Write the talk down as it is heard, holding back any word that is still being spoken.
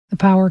The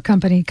power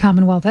company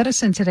Commonwealth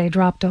Edison today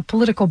dropped a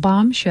political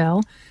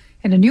bombshell.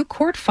 In a new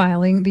court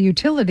filing, the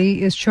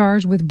utility is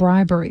charged with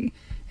bribery,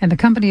 and the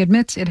company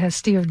admits it has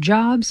steered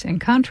jobs and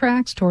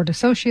contracts toward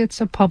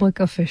associates of public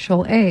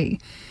official A.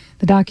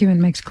 The document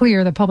makes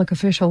clear that public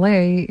official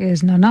A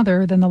is none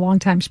other than the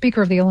longtime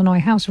Speaker of the Illinois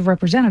House of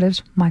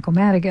Representatives, Michael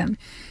Madigan.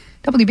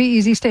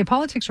 WBEZ state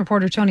politics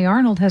reporter Tony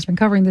Arnold has been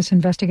covering this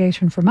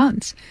investigation for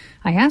months.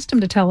 I asked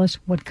him to tell us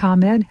what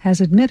ComEd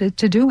has admitted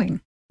to doing.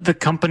 The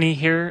company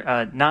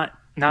here,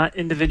 not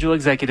individual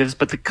executives,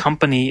 but the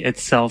company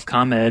itself,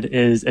 ComEd,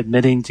 is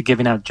admitting to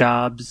giving out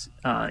jobs,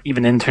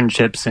 even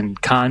internships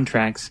and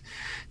contracts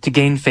to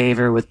gain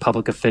favor with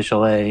public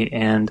official A.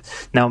 And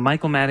now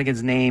Michael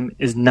Madigan's name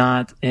is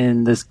not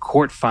in this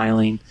court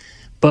filing,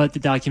 but the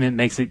document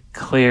makes it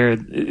clear,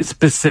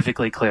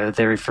 specifically clear, that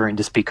they're referring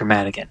to Speaker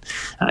Madigan.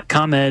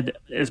 ComEd,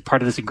 as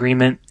part of this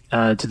agreement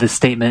to this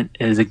statement,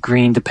 is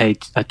agreeing to pay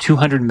a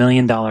 $200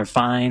 million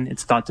fine.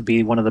 It's thought to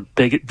be one of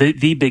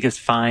the biggest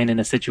fine in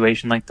a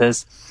situation like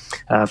this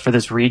for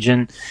this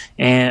region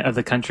and of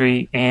the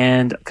country.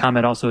 And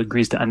ComEd also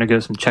agrees to undergo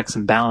some checks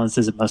and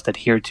balances it must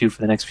adhere to for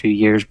the next few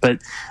years.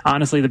 But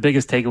honestly, the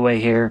biggest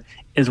takeaway here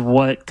is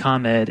what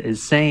ComEd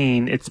is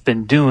saying it's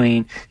been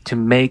doing to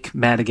make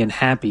Madigan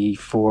happy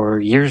for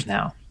years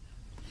now.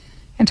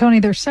 And Tony,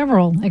 there's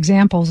several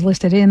examples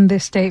listed in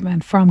this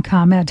statement from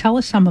ComEd. Tell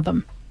us some of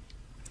them.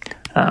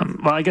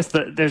 Well, I guess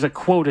there's a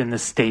quote in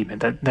this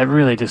statement that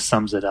really just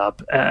sums it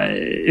up.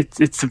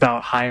 It's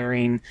about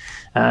hiring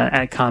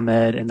at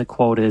ComEd, and the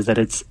quote is that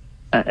it's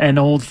an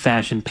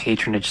old-fashioned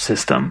patronage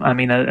system. I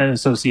mean, an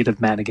associate of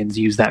Madigan's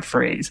used that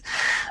phrase.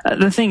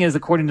 The thing is,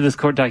 according to this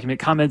court document,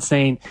 ComEd's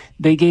saying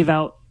they gave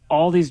out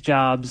all these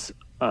jobs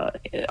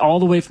all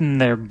the way from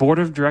their board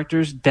of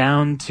directors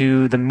down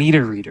to the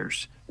meter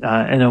readers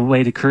in a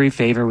way to curry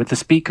favor with the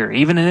speaker.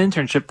 Even an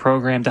internship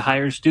program to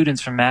hire students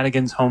from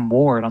Madigan's home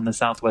ward on the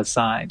southwest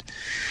side.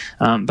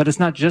 But it's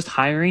not just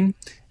hiring.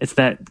 It's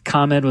that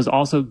ComEd was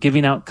also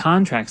giving out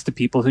contracts to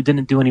people who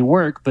didn't do any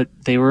work, but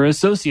they were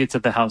associates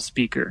of the House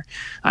Speaker.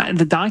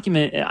 The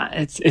document,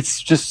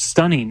 it's just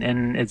stunning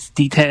in its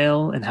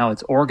detail and how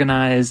it's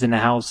organized and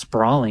how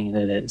sprawling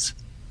it is.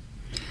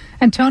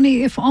 And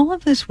Tony, if all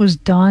of this was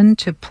done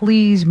to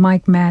please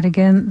Mike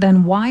Madigan,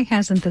 then why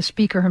hasn't the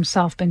Speaker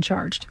himself been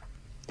charged?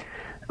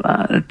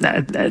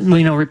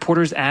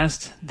 Reporters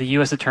asked the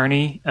U.S.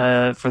 Attorney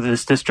for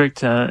this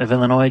district of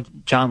Illinois,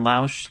 John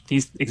Lausch,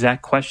 these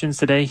exact questions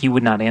today. He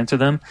would not answer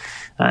them.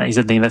 He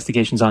said the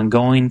investigation's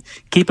ongoing.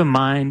 Keep in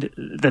mind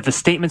that the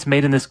statements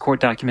made in this court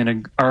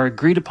document are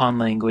agreed upon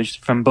language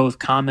from both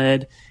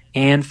ComEd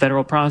and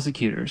federal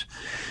prosecutors.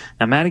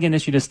 Now, Madigan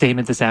issued a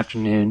statement this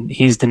afternoon.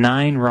 He's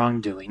denying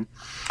wrongdoing.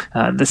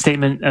 The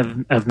statement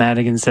of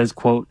Madigan says,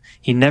 quote,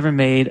 he never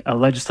made a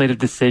legislative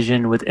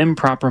decision with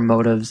improper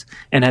motives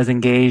and has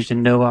engaged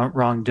in no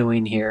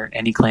wrongdoing here.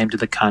 Any claim to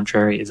the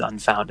contrary is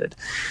unfounded.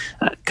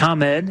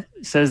 ComEd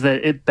says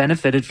that it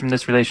benefited from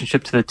this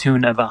relationship to the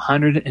tune of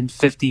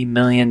 $150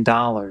 million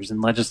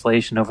in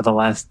legislation over the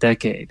last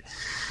decade.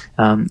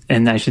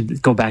 And I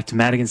should go back to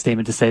Madigan's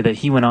statement to say that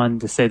he went on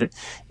to say that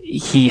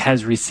he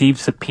has received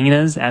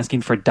subpoenas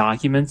asking for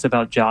documents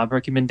about job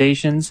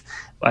recommendations.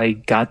 I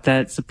got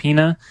that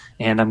subpoena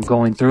and I'm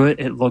going through it.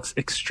 It looks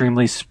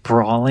extremely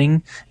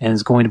sprawling and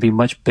is going to be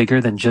much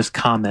bigger than just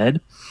ComEd.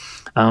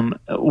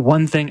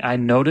 One thing I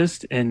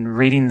noticed in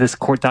reading this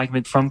court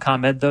document from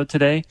ComEd, though,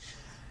 today,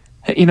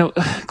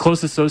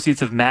 close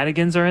associates of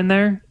Madigan's are in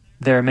there.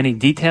 There are many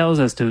details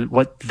as to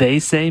what they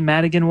say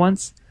Madigan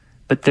wants.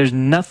 But there's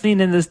nothing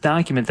in this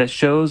document that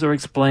shows or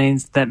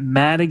explains that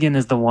Madigan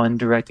is the one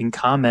directing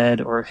ComEd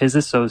or his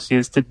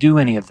associates to do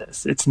any of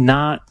this. It's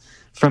not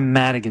from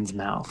Madigan's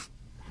mouth.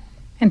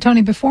 And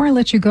Tony, before I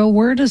let you go,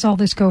 where does all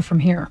this go from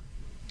here?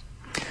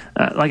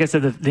 Like I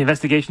said, the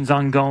investigation's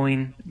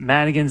ongoing.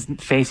 Madigan's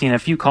facing a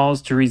few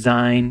calls to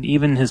resign.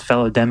 Even his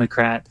fellow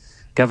Democrat,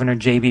 Governor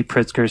J.B.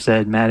 Pritzker,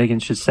 said Madigan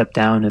should step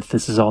down if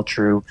this is all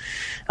true.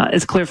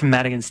 It's clear from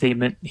Madigan's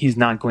statement he's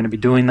not going to be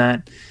doing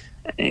that.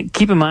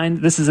 Keep in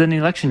mind, this is an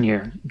election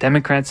year.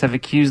 Democrats have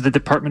accused the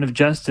Department of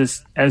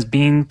Justice as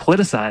being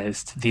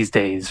politicized these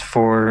days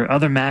for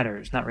other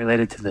matters not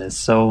related to this.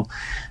 So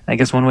I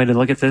guess one way to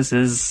look at this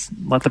is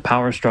let the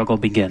power struggle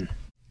begin.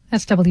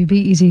 That's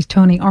WBEZ's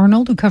Tony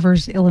Arnold, who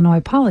covers Illinois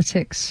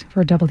politics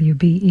for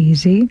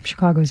WBEZ,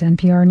 Chicago's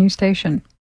NPR news station.